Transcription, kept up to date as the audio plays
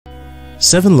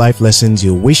7 life lessons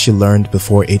you wish you learned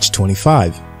before age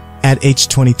 25. At age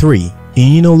 23,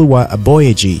 Iyinoluwa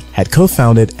Aboyeji had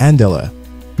co-founded Andela,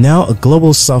 now a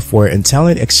global software and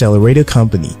talent accelerator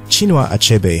company. Chinua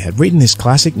Achebe had written his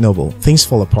classic novel, Things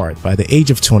Fall Apart, by the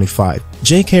age of 25.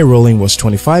 J.K. Rowling was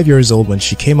 25 years old when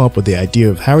she came up with the idea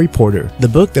of Harry Potter, the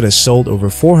book that has sold over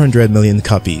 400 million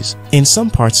copies. In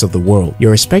some parts of the world,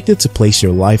 you're expected to place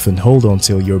your life on hold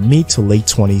until your mid to late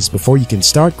 20s before you can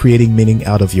start creating meaning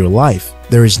out of your life.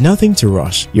 There is nothing to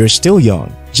rush. You're still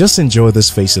young. Just enjoy this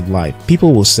phase of life,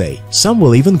 people will say. Some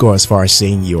will even go as far as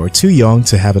saying you are too young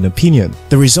to have an opinion.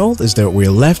 The result is that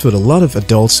we're left with a lot of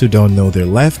adults who don't know their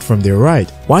left from their right.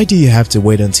 Why do you have to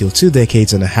wait until 2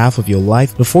 decades and a half of your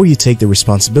life before you take the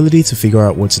responsibility to figure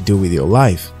out what to do with your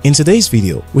life? In today's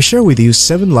video, we share with you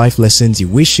 7 life lessons you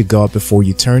wish you got before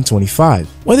you turn 25.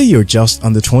 Whether you're just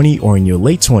under 20 or in your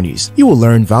late 20s, you will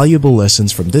learn valuable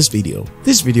lessons from this video.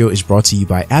 This video is brought to you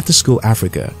by After School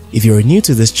Africa. If you are new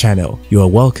to this channel, you are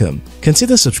welcome.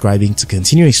 Consider subscribing to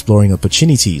continue exploring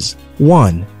opportunities.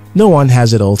 1. No one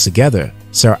has it all together.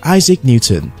 Sir Isaac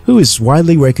Newton, who is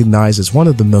widely recognized as one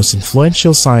of the most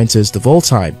influential scientists of all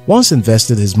time, once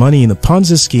invested his money in a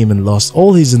Ponzi scheme and lost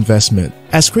all his investment.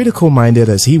 As critical-minded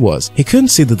as he was, he couldn't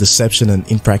see the deception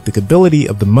and impracticability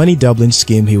of the money-doubling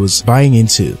scheme he was buying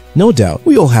into. No doubt,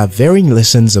 we all have varying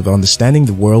lessons of understanding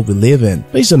the world we live in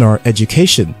based on our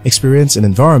education, experience, and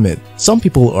environment. Some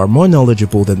people are more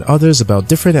knowledgeable than others about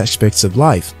different aspects of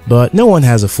life, but no one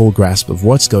has a full grasp of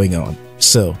what's going on.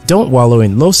 So, don't wallow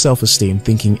in low self-esteem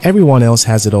thinking everyone else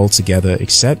has it all together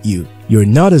except you. You're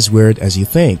not as weird as you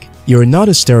think. You're not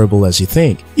as terrible as you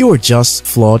think. You are just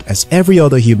flawed as every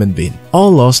other human being,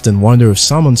 all lost in wonder of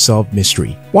some unsolved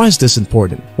mystery. Why is this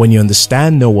important? When you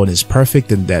understand no one is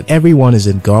perfect and that everyone is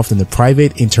engulfed in a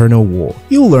private internal war,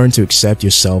 you'll learn to accept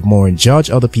yourself more and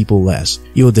judge other people less.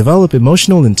 You'll develop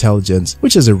emotional intelligence,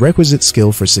 which is a requisite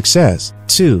skill for success.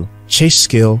 2. Chase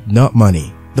skill, not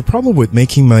money. The problem with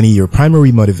making money your primary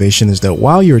motivation is that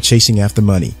while you're chasing after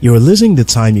money, you're losing the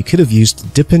time you could have used to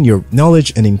deepen your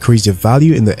knowledge and increase your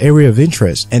value in the area of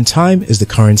interest, and time is the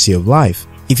currency of life.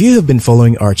 If you have been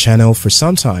following our channel for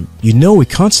some time, you know we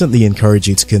constantly encourage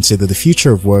you to consider the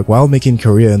future of work while making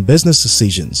career and business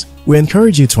decisions. We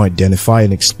encourage you to identify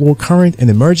and explore current and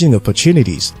emerging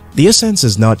opportunities. The essence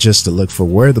is not just to look for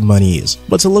where the money is,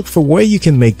 but to look for where you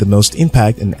can make the most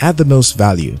impact and add the most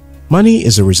value. Money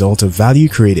is a result of value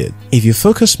created. If you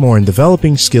focus more on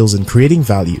developing skills and creating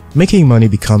value, making money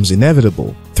becomes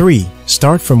inevitable. 3.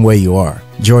 Start from where you are.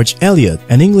 George Eliot,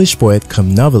 an English poet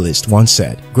cum novelist, once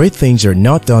said, "Great things are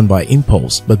not done by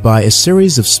impulse, but by a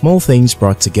series of small things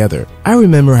brought together." I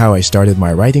remember how I started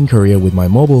my writing career with my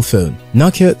mobile phone,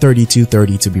 Nokia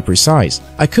 3230 to be precise.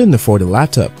 I couldn't afford a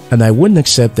laptop, and I wouldn't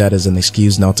accept that as an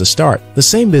excuse not to start. The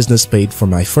same business paid for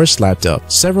my first laptop,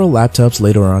 several laptops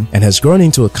later on, and has grown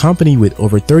into a company with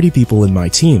over 30 people in my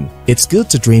team. It's good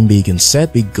to dream big and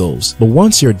set big goals, but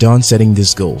once you're done setting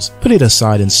these goals, put it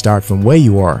aside and start from where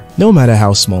you are, no matter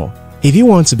how small. If you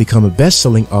want to become a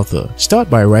best-selling author, start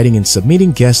by writing and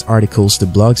submitting guest articles to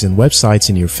blogs and websites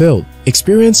in your field.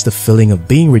 Experience the feeling of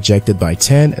being rejected by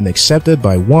 10 and accepted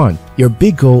by 1. Your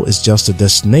big goal is just a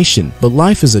destination, but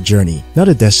life is a journey, not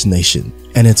a destination.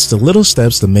 And it's the little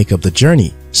steps that make up the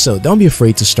journey. So don't be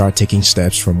afraid to start taking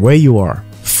steps from where you are.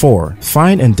 4.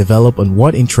 Find and develop on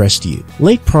what interests you.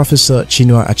 Late Professor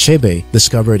Chinua Achebe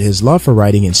discovered his love for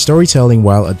writing and storytelling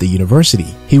while at the university.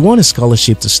 He won a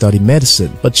scholarship to study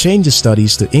medicine, but changed his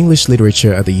studies to English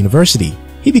literature at the university.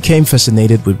 He became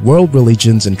fascinated with world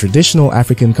religions and traditional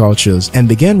African cultures and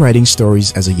began writing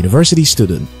stories as a university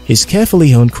student. His carefully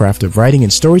honed craft of writing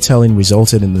and storytelling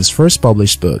resulted in his first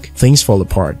published book, Things Fall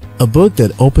Apart, a book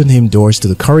that opened him doors to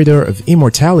the corridor of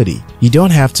immortality. You don't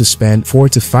have to spend 4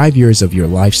 to 5 years of your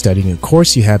life studying a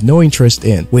course you have no interest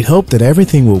in, with hope that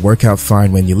everything will work out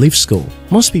fine when you leave school.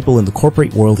 Most people in the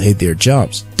corporate world hate their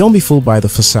jobs. Don't be fooled by the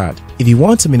facade. If you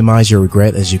want to minimize your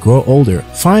regret as you grow older,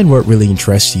 find what really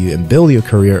interests you and build your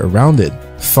career around it.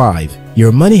 5.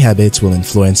 Your money habits will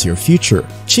influence your future.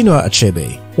 Chinua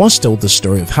Achebe once told the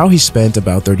story of how he spent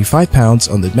about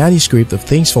 £35 on the manuscript of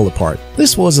Things Fall Apart.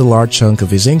 This was a large chunk of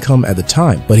his income at the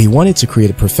time, but he wanted to create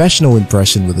a professional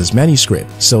impression with his manuscript,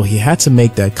 so he had to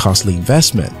make that costly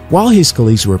investment. While his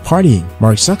colleagues were partying,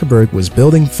 Mark Zuckerberg was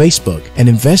building Facebook and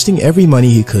investing every money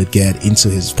he could get into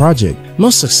his project.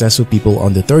 Most successful people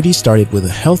under 30 started with a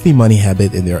healthy money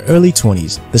habit in their early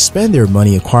 20s. They spend their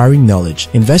money acquiring knowledge,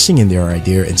 investing in their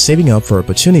idea, and saving up for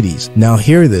opportunities. Now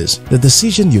hear this, the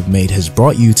decision you've made has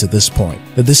brought you to this point.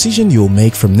 The decision you'll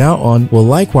make from now on will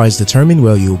likewise determine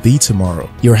where you'll be tomorrow.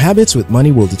 Your habits with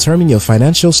money will determine your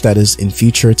financial status in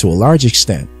future to a large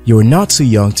extent. You are not too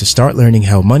young to start learning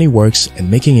how money works and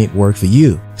making it work for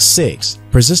you. 6.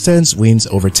 Persistence wins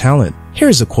over talent.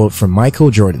 Here's a quote from Michael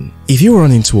Jordan. If you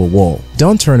run into a wall,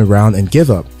 don't turn around and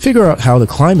give up. Figure out how to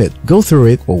climb it, go through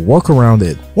it, or walk around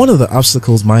it. One of the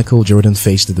obstacles Michael Jordan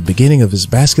faced at the beginning of his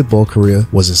basketball career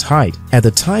was his height. At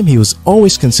the time, he was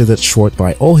always considered short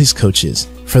by all his coaches.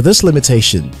 For this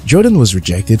limitation, Jordan was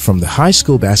rejected from the high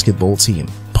school basketball team.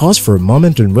 Pause for a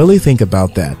moment and really think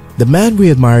about that. The man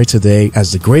we admire today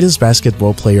as the greatest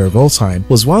basketball player of all time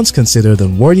was once considered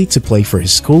unworthy to play for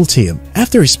his school team.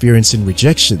 After experiencing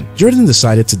rejection, Jordan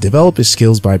decided to develop his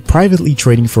skills by privately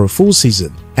training for a full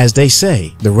season. As they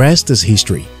say, the rest is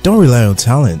history. Don't rely on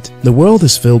talent. The world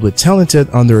is filled with talented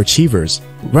underachievers.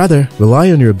 Rather,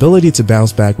 rely on your ability to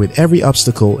bounce back with every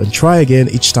obstacle and try again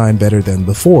each time better than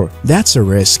before. That's a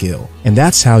rare skill, and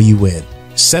that's how you win.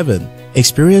 7.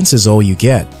 Experience is all you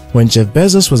get. When Jeff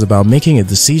Bezos was about making a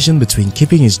decision between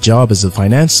keeping his job as a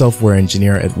finance software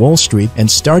engineer at Wall Street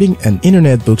and starting an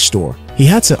internet bookstore, he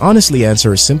had to honestly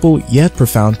answer a simple yet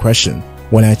profound question.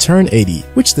 When I turn 80,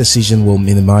 which decision will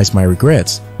minimize my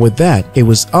regrets? With that, it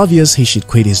was obvious he should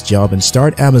quit his job and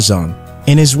start Amazon.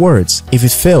 In his words, if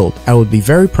it failed, I would be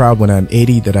very proud when I'm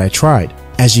 80 that I tried.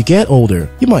 As you get older,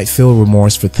 you might feel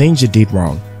remorse for things you did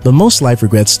wrong. But most life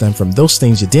regrets stem from those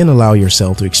things you didn't allow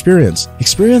yourself to experience.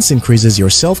 Experience increases your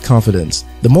self-confidence.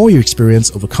 The more you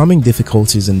experience overcoming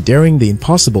difficulties and daring the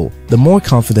impossible, the more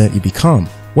confident you become.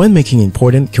 When making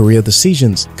important career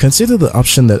decisions, consider the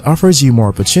option that offers you more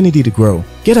opportunity to grow.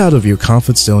 Get out of your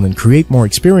comfort zone and create more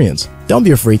experience. Don't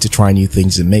be afraid to try new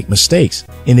things and make mistakes.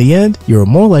 In the end, you are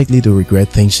more likely to regret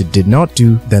things you did not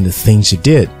do than the things you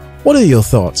did. What are your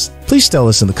thoughts? Please tell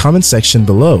us in the comment section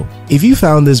below. If you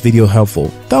found this video helpful,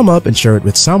 thumb up and share it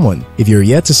with someone. If you're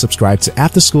yet to subscribe to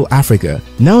After School Africa,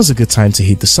 now is a good time to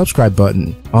hit the subscribe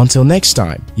button. Until next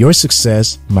time, your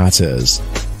success matters.